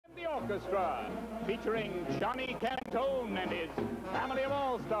Orchestra, featuring Johnny Cantone and his family of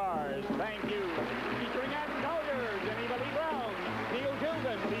all-stars. Thank you. Featuring Ann Collier, Jenny Lee Brown, Neil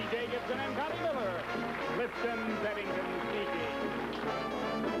Gilden, T.J. Gibson, and Connie Miller. Clifton Beddington speaking.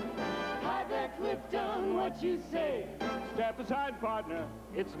 Hi there, Clifton, what you say? Step aside, partner,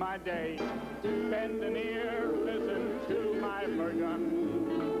 it's my day. Bend an ear, listen to my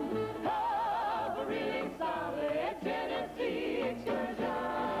version. Have a really solid Tennessee excursion.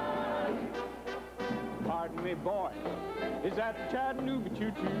 Pardon me, boy, is that the Chattanooga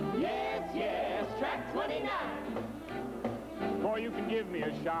choo-choo? Yes, yes, track 29. Boy, you can give me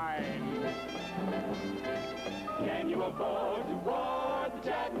a shine. Can you afford to board the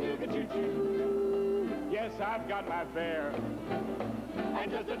Chattanooga choo-choo? Yes, I've got my fare.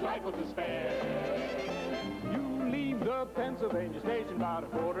 And just a trifle to spare. You leave the Pennsylvania station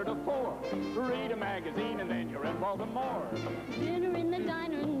about 3:45. Read a magazine and then you're in Baltimore. Dinner in the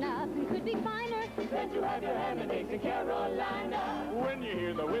diner, nothing could be finer than to have your ham and eggs in Carolina. When you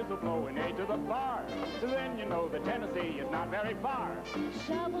hear the whistle blowing A to the bar, then you know that Tennessee is not very far.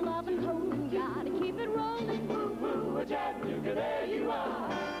 Shovel up and holding, gotta keep it rolling. Woo woo, a Chattanooga, there you are.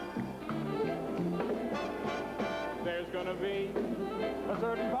 There's gonna be a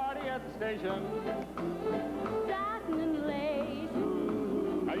certain party at the station. Satin and lace.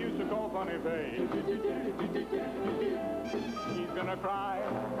 I used to call Funny Face. She's gonna cry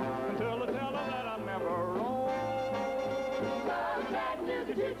until I tell her that I'll never roll. Oh,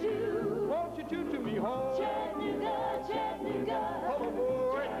 Chattanooga choo-choo. Won't you toot to me home? Chattanooga, Chattanooga. Oh,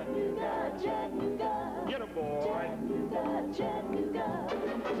 boy. Chattanooga, Chattanooga. Get a boy. Chattanooga, Chattanooga.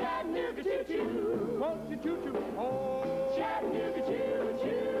 Chattanooga choo-choo. Won't you toot to me home? Chattanooga choo-choo.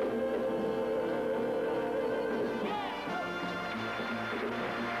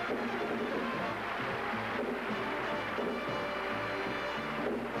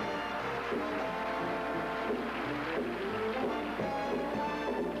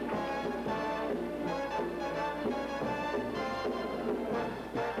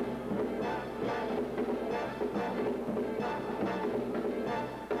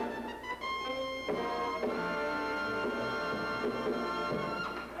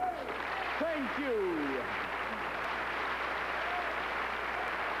 Thank you.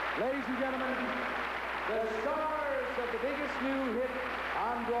 Ladies and gentlemen, the stars of the biggest new hit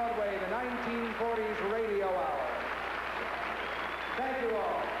on Broadway, the 1940s Radio Hour. Thank you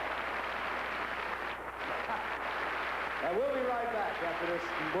all. Now, we'll be right back after this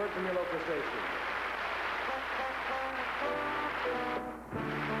word from your local station.